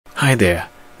Hi there,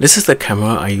 this is the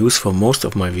camera I use for most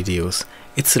of my videos.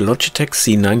 It's the Logitech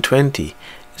C920.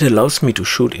 It allows me to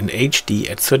shoot in HD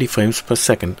at 30 frames per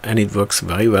second and it works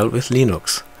very well with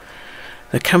Linux.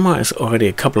 The camera is already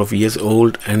a couple of years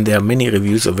old and there are many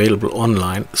reviews available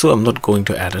online, so I'm not going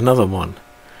to add another one.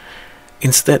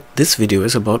 Instead, this video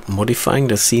is about modifying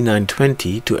the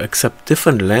C920 to accept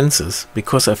different lenses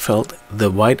because I felt the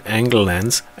wide angle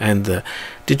lens and the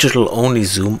digital only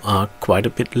zoom are quite a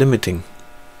bit limiting.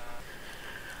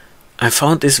 I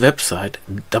found this website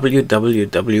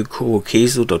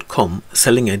www.kurokeso.com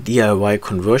selling a DIY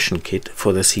conversion kit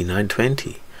for the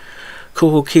C920.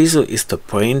 Kurokeso is the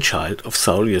brainchild of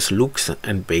Saulius Lukse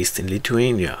and based in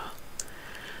Lithuania.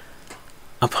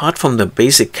 Apart from the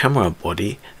basic camera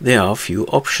body, there are a few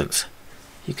options.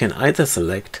 You can either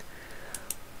select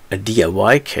a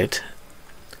DIY kit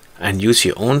and use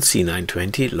your own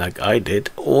C920 like I did,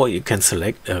 or you can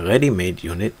select a ready-made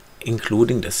unit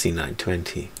including the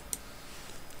C920.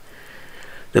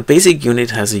 The basic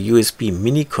unit has a USB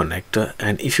mini connector,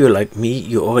 and if you're like me,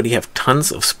 you already have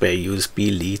tons of spare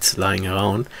USB leads lying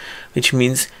around, which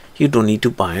means you don't need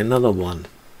to buy another one.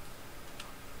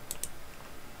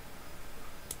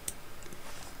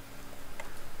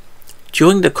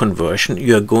 During the conversion,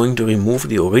 you are going to remove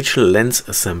the original lens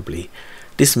assembly.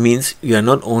 This means you are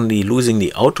not only losing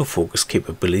the autofocus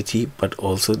capability, but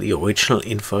also the original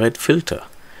infrared filter.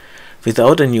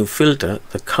 Without a new filter,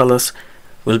 the colors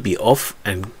will be off,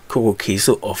 and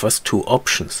Kurokeso offers two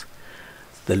options.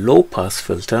 The low pass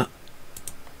filter,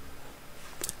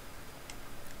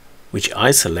 which I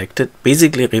selected,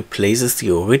 basically replaces the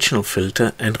original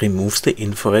filter and removes the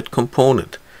infrared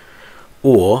component.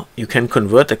 Or you can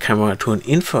convert the camera to an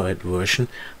infrared version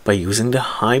by using the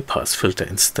high pass filter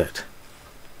instead.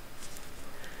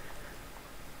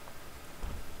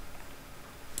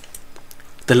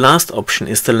 The last option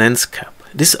is the lens cap.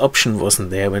 This option wasn't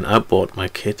there when I bought my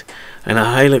kit, and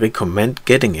I highly recommend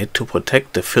getting it to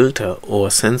protect the filter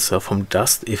or sensor from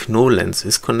dust if no lens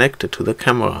is connected to the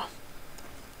camera.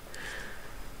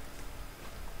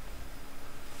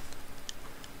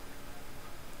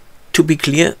 To be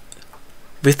clear,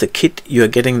 with the kit you are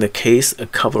getting the case, a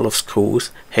couple of screws,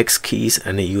 hex keys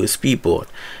and a USB board.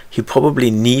 You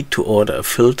probably need to order a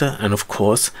filter and of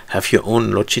course have your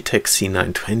own Logitech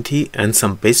C920 and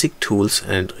some basic tools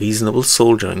and reasonable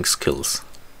soldering skills.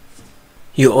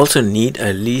 You also need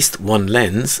at least one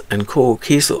lens, and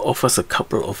Kurokeso offers a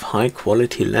couple of high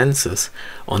quality lenses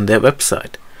on their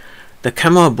website. The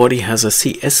camera body has a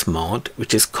CS mount,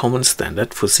 which is common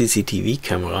standard for CCTV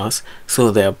cameras, so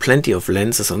there are plenty of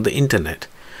lenses on the internet.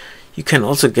 You can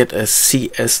also get a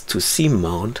CS to C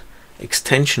mount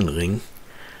extension ring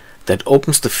that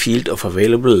opens the field of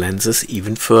available lenses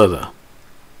even further.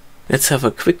 Let's have a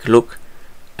quick look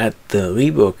at the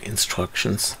rework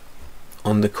instructions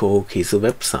on the Kurokeso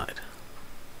website.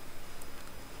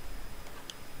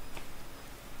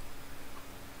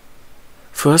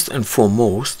 First and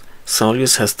foremost,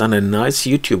 Saulius has done a nice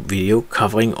YouTube video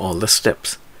covering all the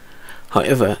steps.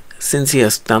 However, since he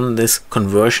has done this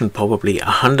conversion probably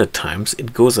 100 times,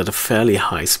 it goes at a fairly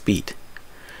high speed.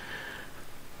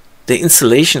 The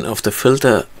installation of the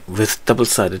filter with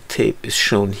double-sided tape is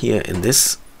shown here in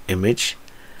this image,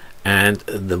 and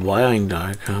the wiring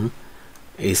diagram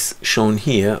is shown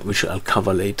here, which I'll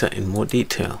cover later in more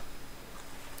detail.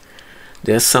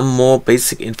 There's some more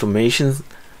basic information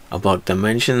about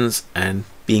dimensions and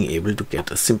being able to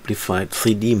get a simplified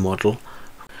 3D model.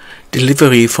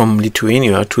 Delivery from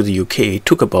Lithuania to the UK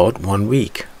took about 1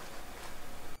 week.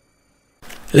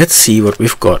 Let's see what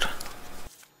we've got.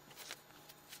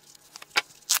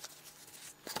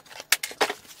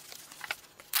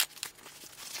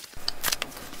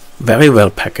 Very well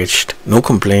packaged, no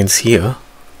complaints here.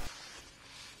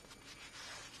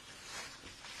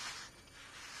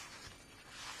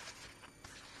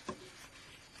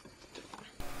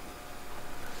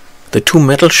 The two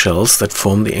metal shells that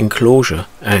form the enclosure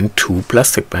and two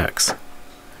plastic bags.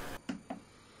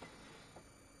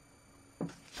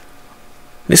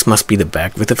 This must be the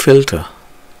bag with the filter.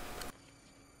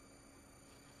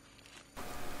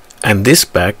 And this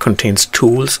bag contains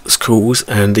tools, screws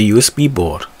and the USB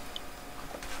board.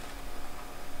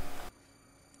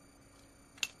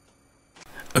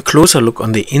 A closer look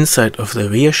on the inside of the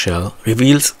rear shell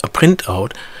reveals a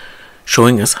printout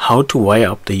showing us how to wire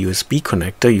up the USB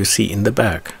connector you see in the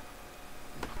bag.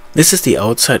 This is the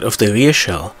outside of the rear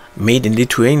shell, made in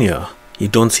Lithuania. You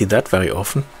don't see that very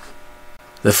often.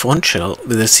 The front shell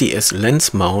with a CS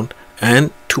lens mount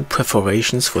and two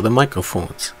perforations for the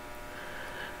microphones.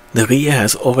 The rear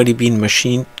has already been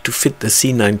machined to fit the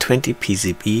C920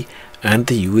 PCB and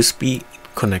the USB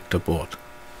connector board.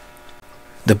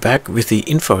 The bag with the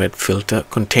infrared filter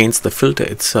contains the filter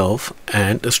itself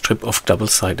and a strip of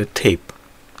double-sided tape.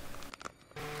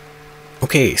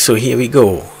 Okay, so here we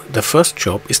go. The first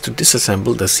job is to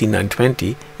disassemble the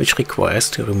C920, which requires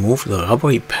to remove the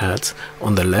rubbery pads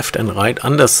on the left and right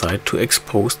underside to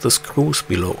expose the screws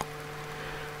below.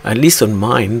 At least on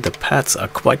mine, the pads are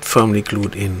quite firmly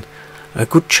glued in. A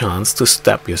good chance to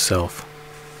stab yourself.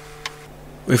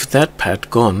 With that pad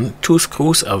gone, 2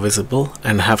 screws are visible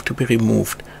and have to be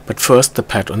removed, but first the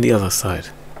pad on the other side.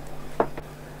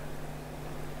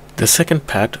 The second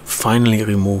pad finally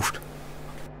removed.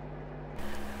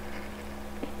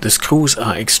 The screws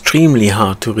are extremely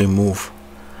hard to remove.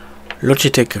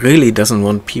 Logitech really doesn't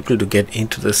want people to get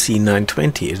into the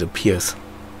C920, it appears.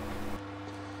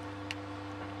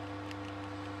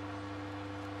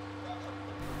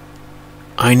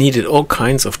 I needed all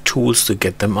kinds of tools to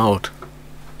get them out.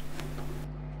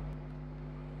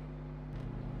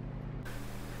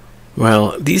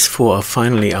 Well, these 4 are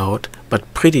finally out,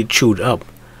 but pretty chewed up.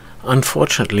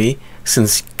 Unfortunately,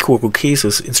 since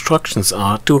Kurokesu's instructions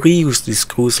are to reuse these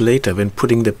screws later when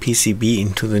putting the PCB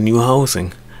into the new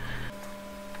housing.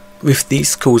 With these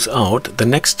screws out, the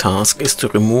next task is to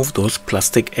remove those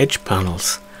plastic edge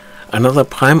panels. Another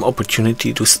prime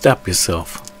opportunity to stab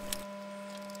yourself.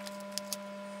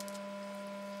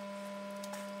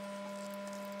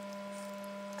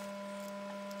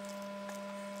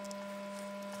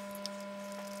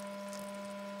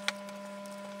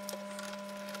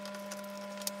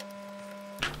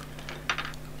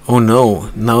 Oh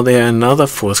no, now there are another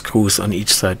 4 screws on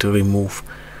each side to remove.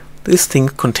 This thing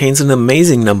contains an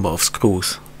amazing number of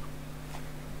screws.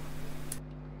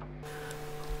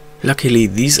 Luckily,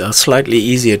 these are slightly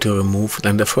easier to remove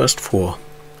than the first 4.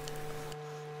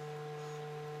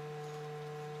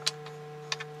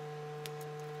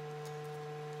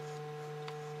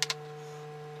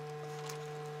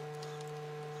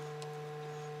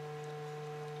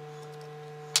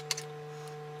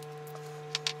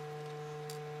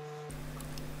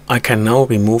 I can now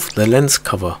remove the lens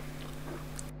cover.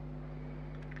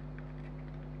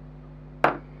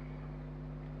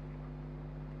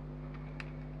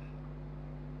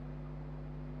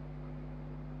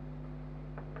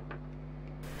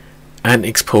 And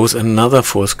expose another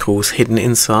 4 screws hidden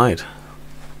inside.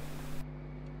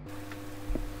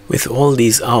 With all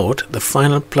these out, the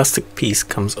final plastic piece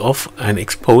comes off and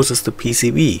exposes the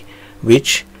PCB,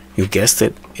 which, you guessed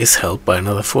it, is held by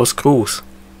another 4 screws.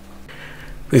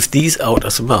 With these out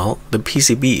as well, the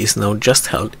PCB is now just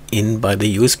held in by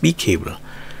the USB cable.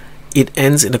 It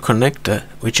ends in a connector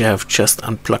which I have just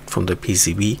unplugged from the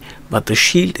PCB, but the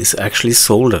shield is actually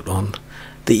soldered on.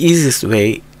 The easiest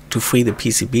way to free the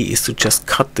PCB is to just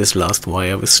cut this last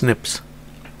wire with snips.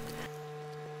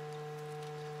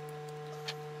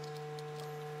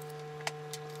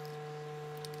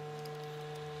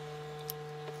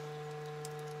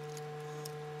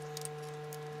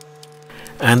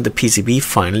 And the PCB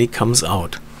finally comes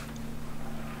out.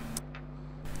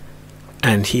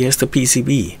 And here's the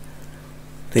PCB.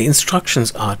 The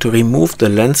instructions are to remove the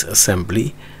lens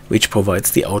assembly, which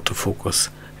provides the autofocus.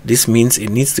 This means it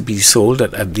needs to be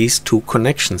soldered at these 2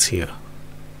 connections here.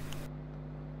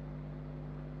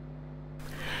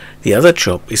 The other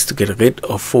job is to get rid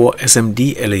of 4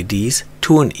 SMD LEDs,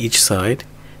 2 on each side,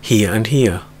 here and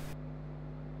here.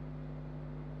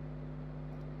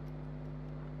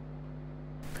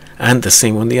 And the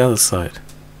same on the other side.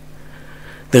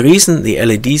 The reason the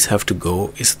LEDs have to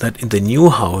go is that in the new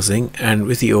housing and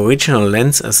with the original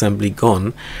lens assembly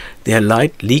gone, their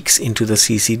light leaks into the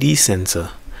CCD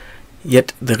sensor.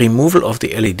 Yet the removal of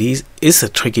the LEDs is a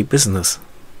tricky business.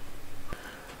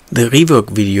 The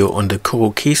rework video on the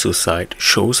Kurokesu site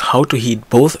shows how to heat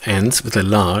both ends with a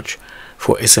large,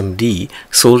 for SMD,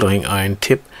 soldering iron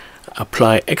tip,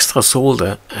 apply extra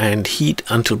solder and heat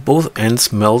until both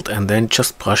ends melt and then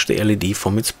just brush the LED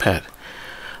from its pad.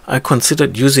 I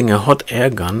considered using a hot air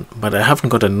gun, but I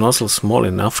haven't got a nozzle small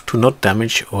enough to not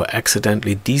damage or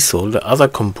accidentally desolder other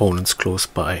components close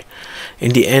by.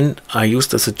 In the end, I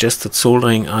used the suggested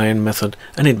soldering iron method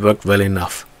and it worked well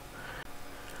enough.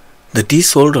 The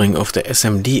desoldering of the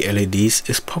SMD LEDs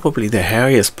is probably the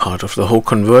hairiest part of the whole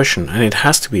conversion, and it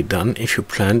has to be done if you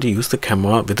plan to use the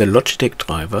camera with a Logitech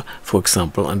driver, for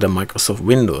example under Microsoft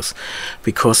Windows,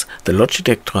 because the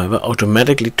Logitech driver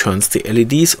automatically turns the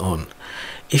LEDs on.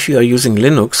 If you are using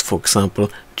Linux, for example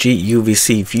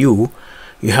GUVC View,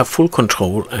 you have full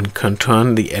control and can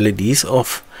turn the LEDs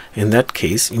off. In that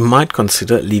case, you might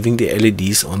consider leaving the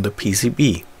LEDs on the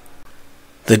PCB.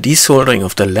 The desoldering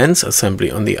of the lens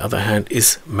assembly, on the other hand,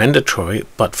 is mandatory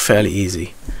but fairly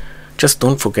easy. Just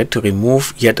don't forget to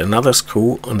remove yet another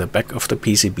screw on the back of the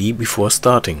PCB before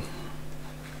starting.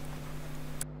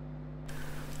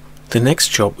 The next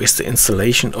job is the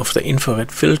installation of the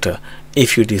infrared filter,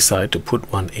 if you decide to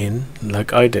put one in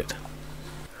like I did.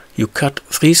 You cut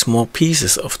 3 small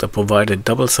pieces of the provided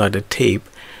double-sided tape,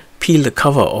 peel the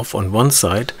cover off on one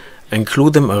side and glue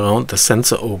them around the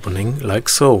sensor opening like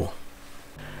so.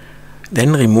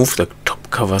 Then remove the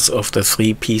top covers of the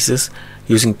 3 pieces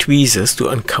using tweezers to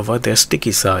uncover their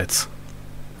sticky sides.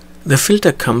 The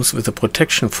filter comes with a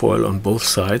protection foil on both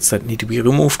sides that need to be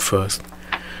removed first.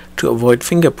 To avoid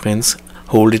fingerprints,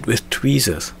 hold it with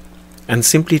tweezers and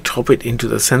simply drop it into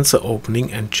the sensor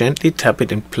opening and gently tap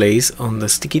it in place on the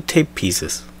sticky tape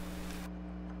pieces.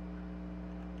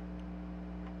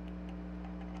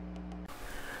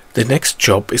 The next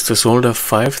job is to solder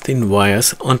 5 thin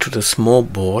wires onto the small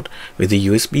board with a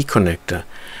USB connector.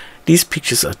 These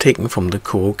pictures are taken from the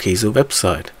Kurokeso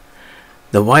website.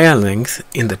 The wire length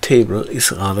in the table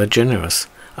is rather generous.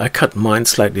 I cut mine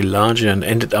slightly larger and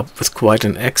ended up with quite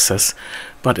an excess,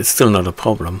 but it's still not a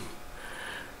problem.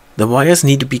 The wires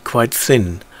need to be quite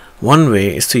thin. One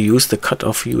way is to use the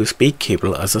cut-off USB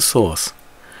cable as a source.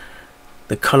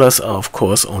 The colors are of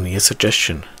course only a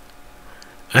suggestion.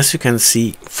 As you can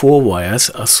see, 4 wires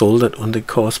are soldered on the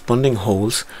corresponding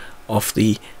holes of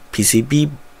the PCB,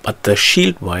 but the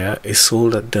shield wire is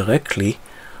soldered directly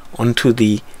onto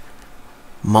the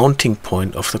mounting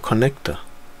point of the connector.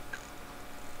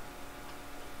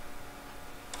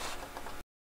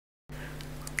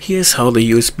 Here's how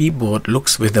the USB board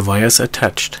looks with the wires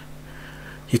attached.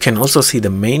 You can also see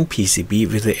the main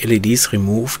PCB with the LEDs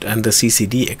removed and the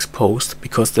CCD exposed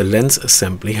because the lens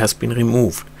assembly has been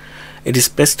removed. It is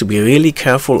best to be really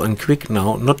careful and quick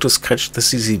now not to scratch the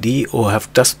CCD or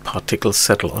have dust particles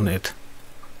settle on it.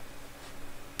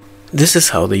 This is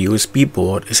how the USB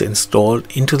board is installed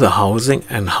into the housing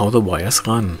and how the wires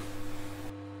run.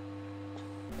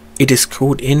 It is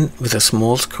screwed in with a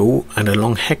small screw and a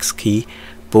long hex key,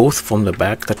 both from the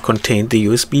back that contained the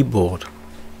USB board.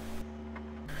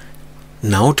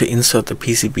 Now to insert the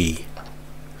PCB.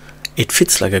 It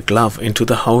fits like a glove into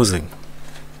the housing.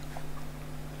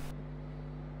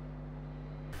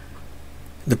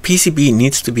 The PCB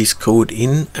needs to be screwed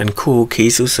in, and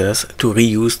Kurokeso says to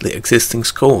reuse the existing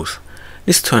screws.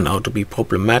 This turned out to be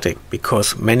problematic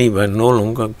because many were no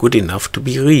longer good enough to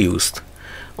be reused.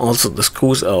 Also, the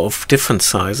screws are of different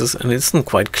sizes and it isn't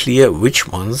quite clear which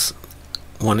ones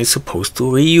one is supposed to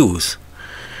reuse.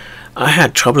 I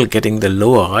had trouble getting the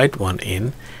lower right one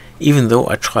in, even though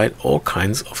I tried all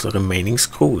kinds of the remaining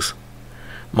screws.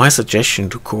 My suggestion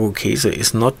to Kurokeso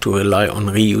is not to rely on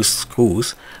reused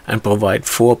screws and provide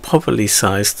 4 properly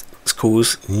sized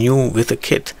screws new with the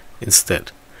kit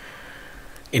instead.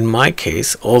 In my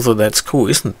case, although that screw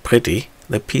isn't pretty,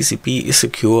 the PCB is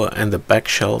secure and the back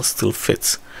shell still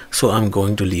fits, so I'm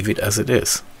going to leave it as it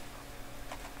is.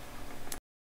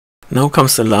 Now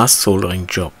comes the last soldering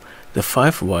job. The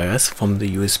 5 wires from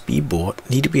the USB board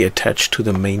need to be attached to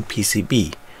the main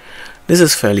PCB. This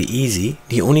is fairly easy.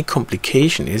 The only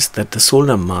complication is that the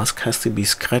solder mask has to be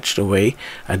scratched away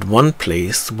at one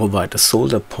place to provide a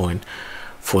solder point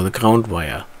for the ground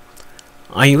wire.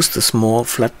 I used a small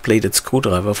flat-bladed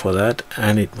screwdriver for that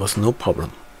and it was no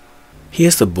problem.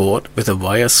 Here's the board with the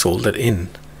wires soldered in.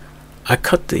 I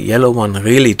cut the yellow one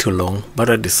really too long, but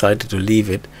I decided to leave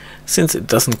it since it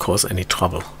doesn't cause any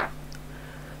trouble.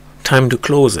 Time to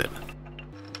close it.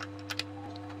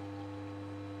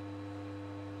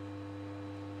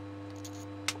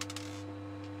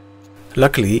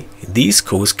 Luckily, these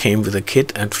screws came with a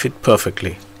kit and fit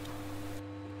perfectly.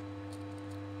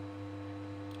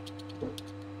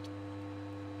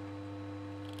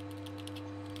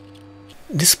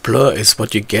 This blur is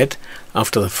what you get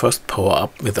after the first power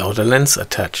up without a lens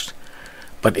attached.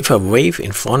 But if I wave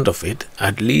in front of it,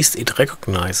 at least it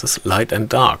recognizes light and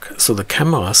dark, so the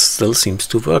camera still seems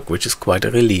to work, which is quite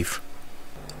a relief.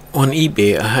 On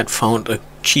eBay I had found a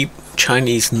cheap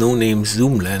Chinese no-name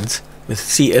zoom lens with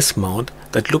CS mount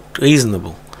that looked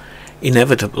reasonable.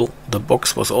 Inevitable, the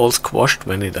box was all squashed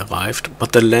when it arrived,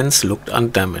 but the lens looked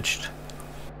undamaged.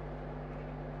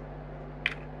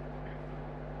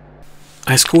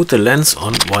 I screwed the lens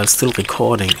on while still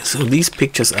recording, so these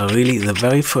pictures are really the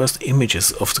very first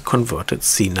images of the converted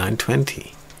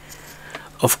C920.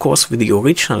 Of course, with the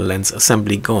original lens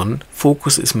assembly gone,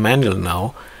 focus is manual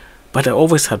now, but I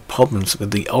always had problems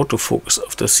with the autofocus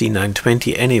of the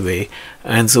C920 anyway,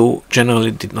 and so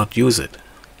generally did not use it.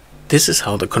 This is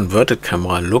how the converted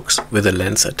camera looks with the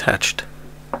lens attached.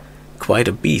 Quite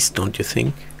a beast, don't you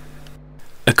think?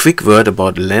 A quick word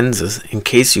about lenses in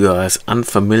case you are as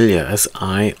unfamiliar as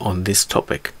I on this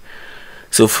topic.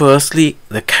 So firstly,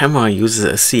 the camera uses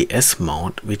a CS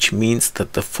mount, which means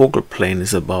that the focal plane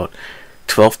is about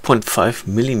 12.5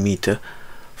 millimeter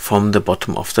from the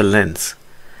bottom of the lens.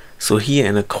 So here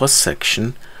in a cross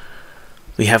section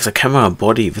we have the camera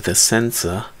body with a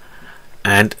sensor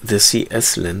and the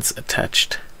CS lens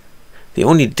attached. The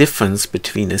only difference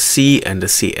between a C and a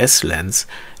CS lens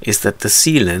is that the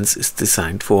C lens is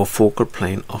designed for a focal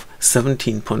plane of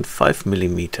 17.5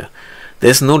 millimeter.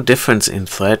 There's no difference in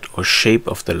thread or shape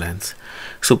of the lens.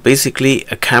 So basically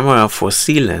a camera for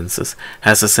C lenses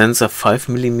has a sensor 5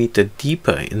 millimeter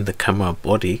deeper in the camera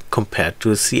body compared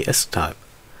to a CS type.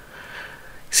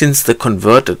 Since the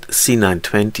converted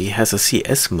C920 has a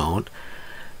CS mount,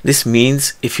 this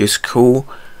means if you screw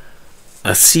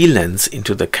a C lens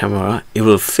into the camera, it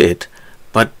will fit,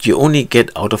 but you only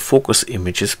get out of focus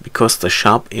images because the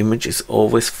sharp image is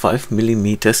always 5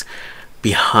 millimeters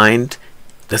behind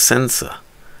the sensor.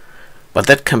 But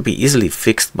that can be easily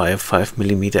fixed by a 5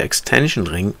 millimeter extension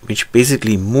ring, which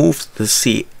basically moves the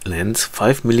C lens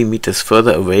 5 millimeters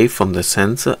further away from the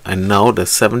sensor, and now the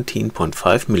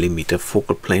 17.5 millimeter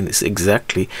focal plane is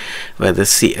exactly where the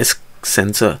CS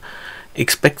sensor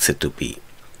expects it to be.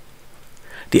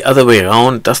 The other way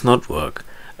around does not work.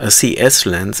 A CS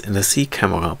lens in a C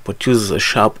camera produces a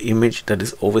sharp image that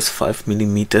is always 5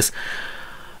 millimeters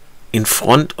in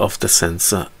front of the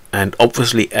sensor, and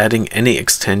obviously adding any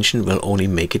extension will only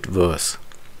make it worse.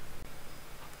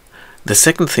 The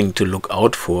second thing to look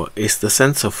out for is the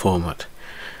sensor format.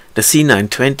 The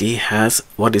C920 has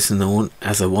what is known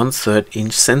as a 1/3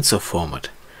 inch sensor format.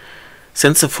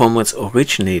 Sensor formats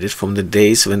originated from the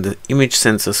days when the image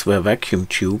sensors were vacuum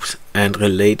tubes and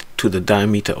related to the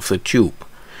diameter of the tube.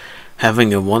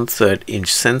 Having a 1/3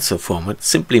 inch sensor format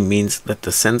simply means that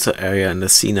the sensor area in the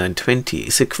C920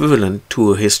 is equivalent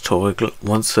to a historical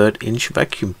 1/3 inch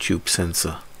vacuum tube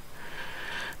sensor.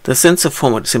 The sensor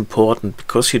format is important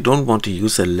because you don't want to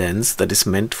use a lens that is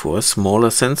meant for a smaller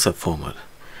sensor format.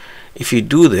 If you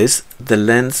do this, the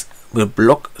lens will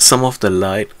block some of the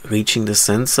light reaching the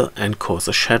sensor and cause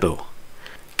a shadow.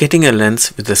 Getting a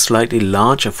lens with a slightly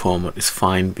larger format is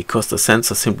fine because the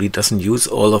sensor simply doesn't use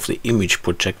all of the image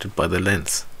projected by the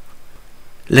lens.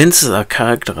 Lenses are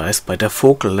characterized by their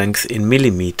focal length in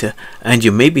millimeter, and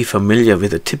you may be familiar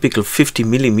with a typical 50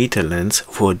 millimeter lens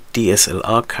for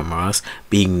DSLR cameras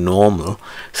being normal,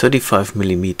 35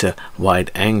 millimeter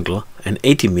wide angle and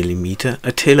 80 millimeter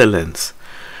a Taylor lens.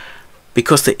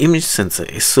 Because the image sensor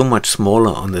is so much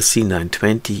smaller on the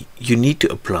C920, you need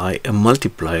to apply a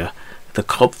multiplier, the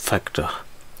crop factor.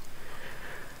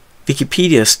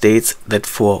 Wikipedia states that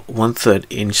for 1/3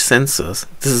 inch sensors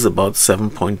this is about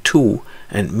 7.2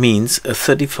 and means a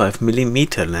 35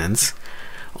 millimeter lens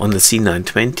on the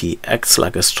C920 acts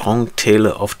like a strong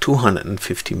Taylor of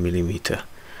 250 millimeter.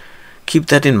 Keep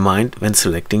that in mind when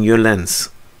selecting your lens.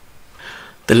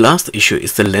 The last issue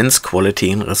is the lens quality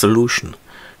and resolution.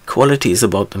 Quality is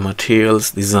about the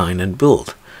materials, design and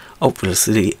build.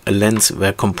 Obviously, a lens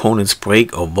where components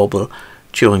break or wobble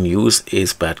during use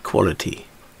is bad quality.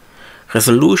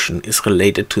 Resolution is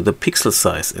related to the pixel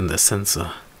size in the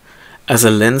sensor. As a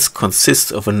lens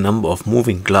consists of a number of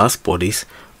moving glass bodies,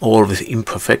 all with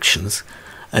imperfections,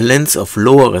 a lens of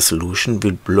lower resolution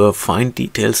will blur fine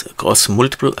details across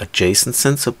multiple adjacent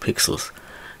sensor pixels,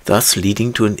 thus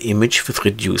leading to an image with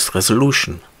reduced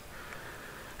resolution.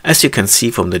 As you can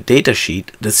see from the datasheet,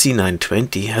 the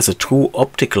C920 has a true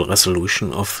optical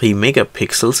resolution of 3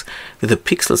 megapixels with a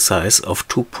pixel size of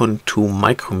 2.2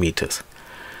 micrometers.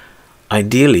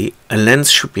 Ideally, a lens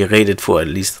should be rated for at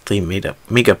least 3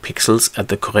 megapixels at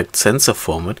the correct sensor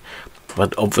format,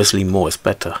 but obviously more is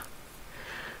better.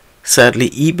 Sadly,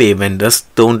 eBay vendors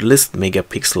don't list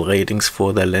megapixel ratings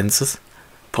for their lenses,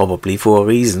 probably for a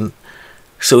reason,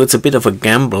 so it's a bit of a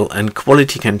gamble and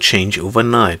quality can change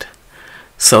overnight.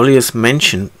 Saulius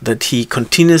mentioned that he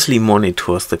continuously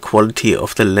monitors the quality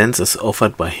of the lenses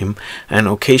offered by him and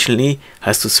occasionally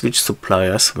has to switch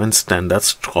suppliers when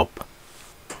standards drop.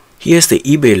 Here's the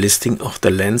eBay listing of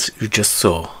the lens you just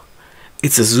saw.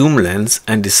 It's a zoom lens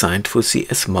and designed for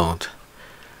CS mount.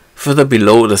 Further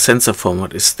below, the sensor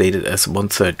format is stated as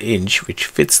 1/3 inch, which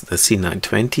fits the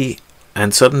C920,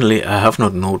 and certainly I have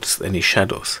not noticed any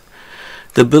shadows.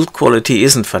 The build quality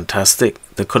isn't fantastic.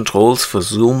 The controls for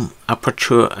zoom,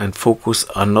 aperture and focus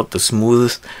are not the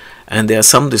smoothest, and there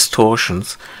are some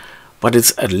distortions, but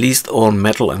it's at least all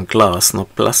metal and glass,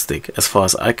 not plastic, as far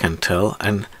as I can tell,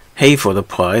 and hey, for the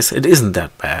price it isn't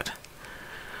that bad.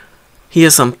 Here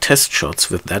are some test shots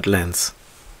with that lens.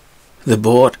 The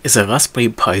board is a Raspberry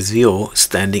Pi Zero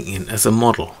standing in as a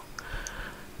model.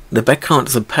 The background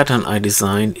is a pattern I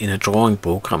designed in a drawing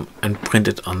program and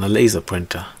printed on a laser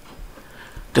printer.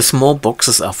 The small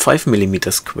boxes are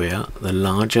 5mm square, the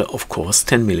larger of course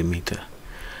 10mm.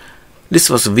 This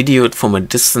was videoed from a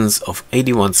distance of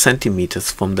 81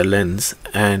 centimeters from the lens,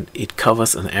 and it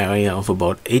covers an area of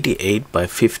about 88 by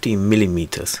 50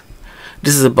 millimeters.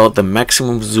 This is about the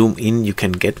maximum zoom in you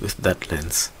can get with that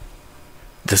lens.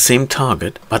 The same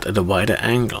target but at a wider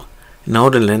angle. Now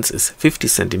the lens is 50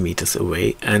 centimeters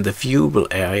away and the viewable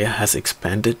area has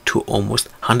expanded to almost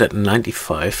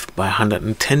 195 by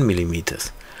 110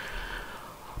 millimeters.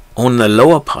 On the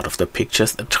lower part of the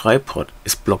pictures, a tripod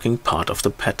is blocking part of the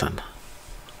pattern.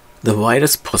 The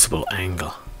widest possible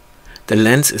angle. The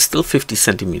lens is still 50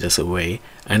 centimeters away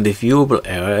and the viewable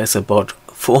area is about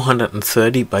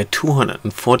 430 by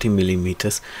 240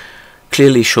 millimeters,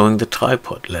 clearly showing the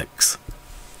tripod legs.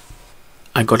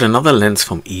 I got another lens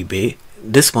from eBay.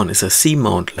 This one is a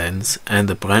C-mount lens and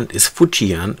the brand is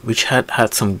Fujian, which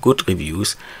had some good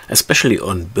reviews, especially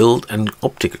on build and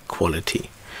optical quality.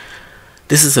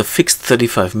 This is a fixed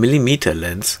 35mm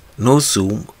lens, no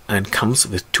zoom, and comes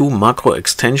with two macro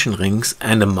extension rings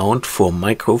and a mount for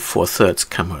micro 4/3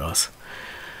 cameras.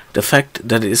 The fact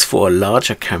that it is for a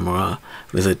larger camera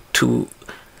with a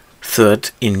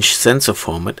 2/3 inch sensor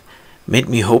format made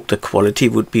me hope the quality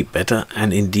would be better,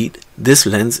 and indeed this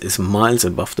lens is miles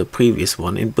above the previous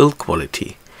one in build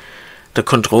quality. The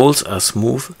controls are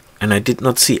smooth and I did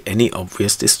not see any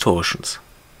obvious distortions.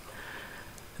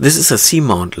 This is a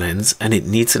C-mount lens and it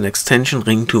needs an extension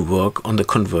ring to work on the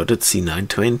converted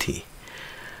C920.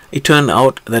 It turned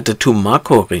out that the two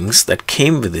macro rings that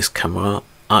came with this camera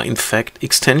are in fact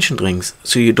extension rings,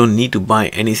 so you don't need to buy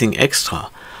anything extra.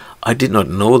 I did not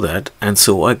know that, and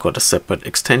so I got a separate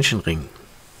extension ring.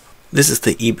 This is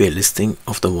the eBay listing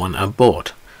of the one I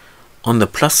bought. On the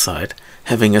plus side,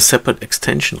 having a separate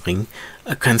extension ring,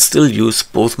 I can still use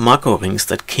both macro rings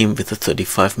that came with the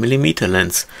 35mm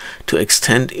lens to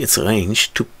extend its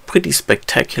range to pretty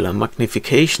spectacular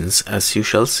magnifications, as you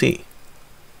shall see.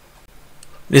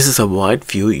 This is a wide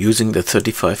view using the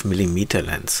 35mm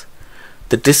lens.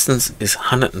 The distance is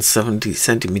 170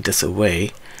 centimeters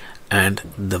away and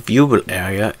the viewable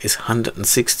area is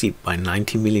 160 by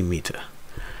 90 millimeter.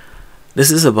 This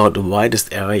is about the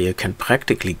widest area you can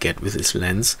practically get with this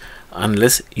lens,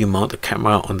 unless you mount the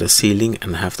camera on the ceiling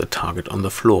and have the target on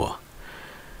the floor.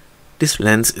 This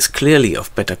lens is clearly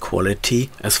of better quality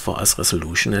as far as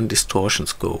resolution and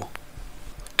distortions go.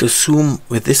 To zoom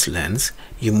with this lens,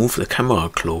 you move the camera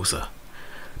closer.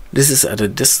 This is at a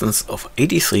distance of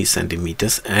 83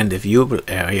 centimeters and the viewable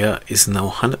area is now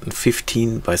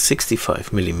 115 by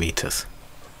 65 millimeters.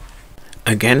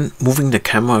 Again, moving the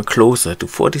camera closer to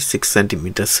 46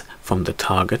 centimeters from the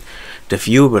target, the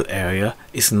viewable area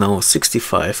is now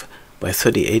 65 by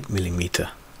 38 millimeter.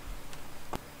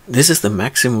 This is the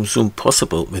maximum zoom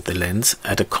possible with the lens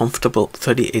at a comfortable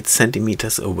 38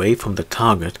 centimeters away from the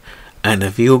target and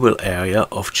a viewable area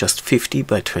of just 50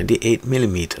 by 28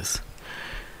 millimeters.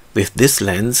 With this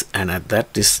lens and at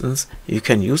that distance, you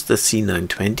can use the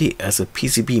C920 as a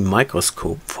PCB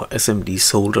microscope for SMD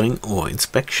soldering or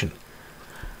inspection.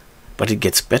 But it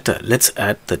gets better. Let's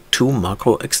add the two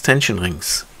macro extension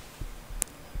rings.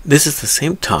 This is the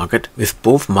same target with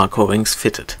both macro rings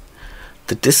fitted.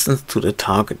 The distance to the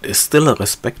target is still a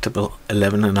respectable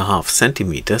 11.5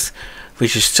 centimeters,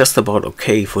 which is just about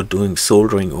okay for doing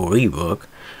soldering or rework,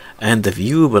 and the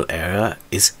viewable area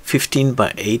is 15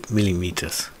 by 8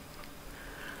 millimeters.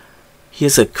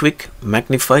 Here's a quick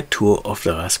magnified tour of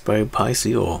the Raspberry Pi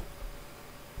Zero.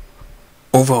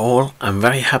 Overall, I'm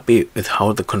very happy with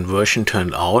how the conversion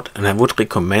turned out, and I would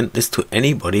recommend this to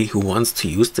anybody who wants to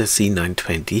use the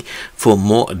C920 for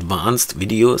more advanced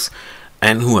videos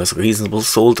and who has reasonable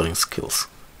soldering skills.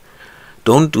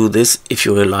 Don't do this if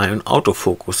you rely on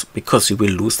autofocus, because you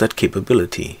will lose that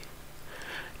capability.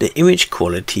 The image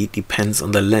quality depends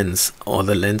on the lens or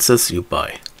the lenses you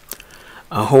buy.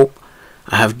 I hope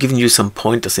I have given you some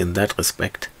pointers in that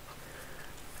respect.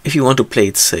 If you want to play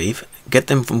it safe, get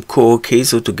them from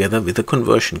Queso together with a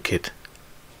conversion kit.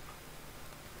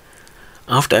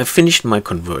 After I finished my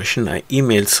conversion, I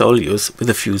emailed Solius with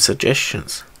a few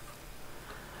suggestions.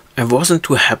 I wasn't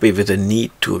too happy with the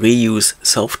need to reuse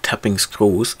self-tapping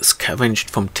screws scavenged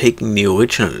from taking the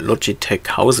original Logitech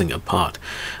housing apart,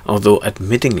 although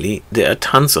admittingly there are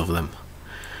tons of them.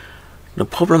 The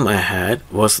problem I had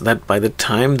was that by the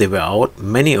time they were out,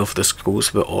 many of the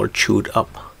screws were all chewed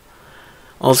up.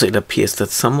 Also, it appears that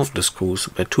some of the screws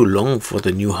were too long for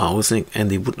the new housing and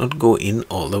they would not go in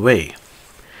all the way.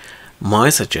 My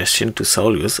suggestion to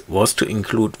Solius was to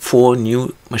include 4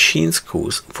 new machine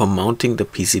screws for mounting the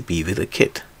PCB with a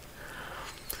kit.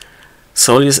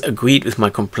 Solius agreed with my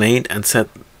complaint and said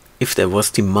if there was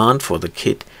demand for the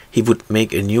kit, he would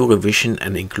make a new revision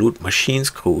and include machine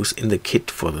screws in the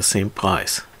kit for the same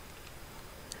price.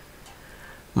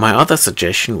 My other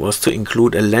suggestion was to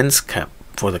include a lens cap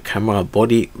for the camera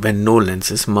body when no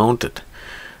lens is mounted.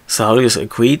 Saulius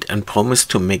agreed and promised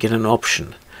to make it an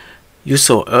option. You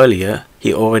saw earlier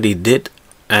he already did,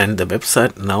 and the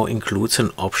website now includes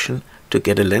an option to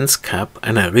get a lens cap,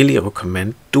 and I really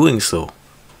recommend doing so.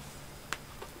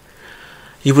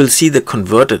 You will see the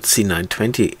converted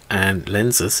C920 and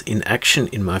lenses in action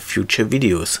in my future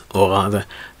videos, or rather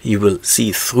you will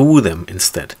see through them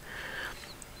instead.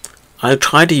 I'll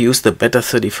try to use the better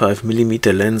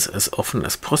 35mm lens as often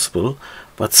as possible,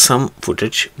 but some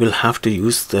footage will have to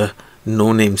use the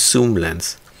no-name zoom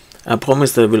lens. I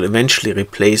promise that I will eventually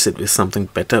replace it with something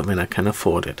better when I can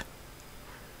afford it.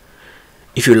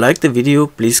 If you liked the video,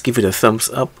 please give it a thumbs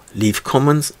up, leave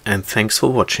comments, and thanks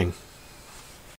for watching.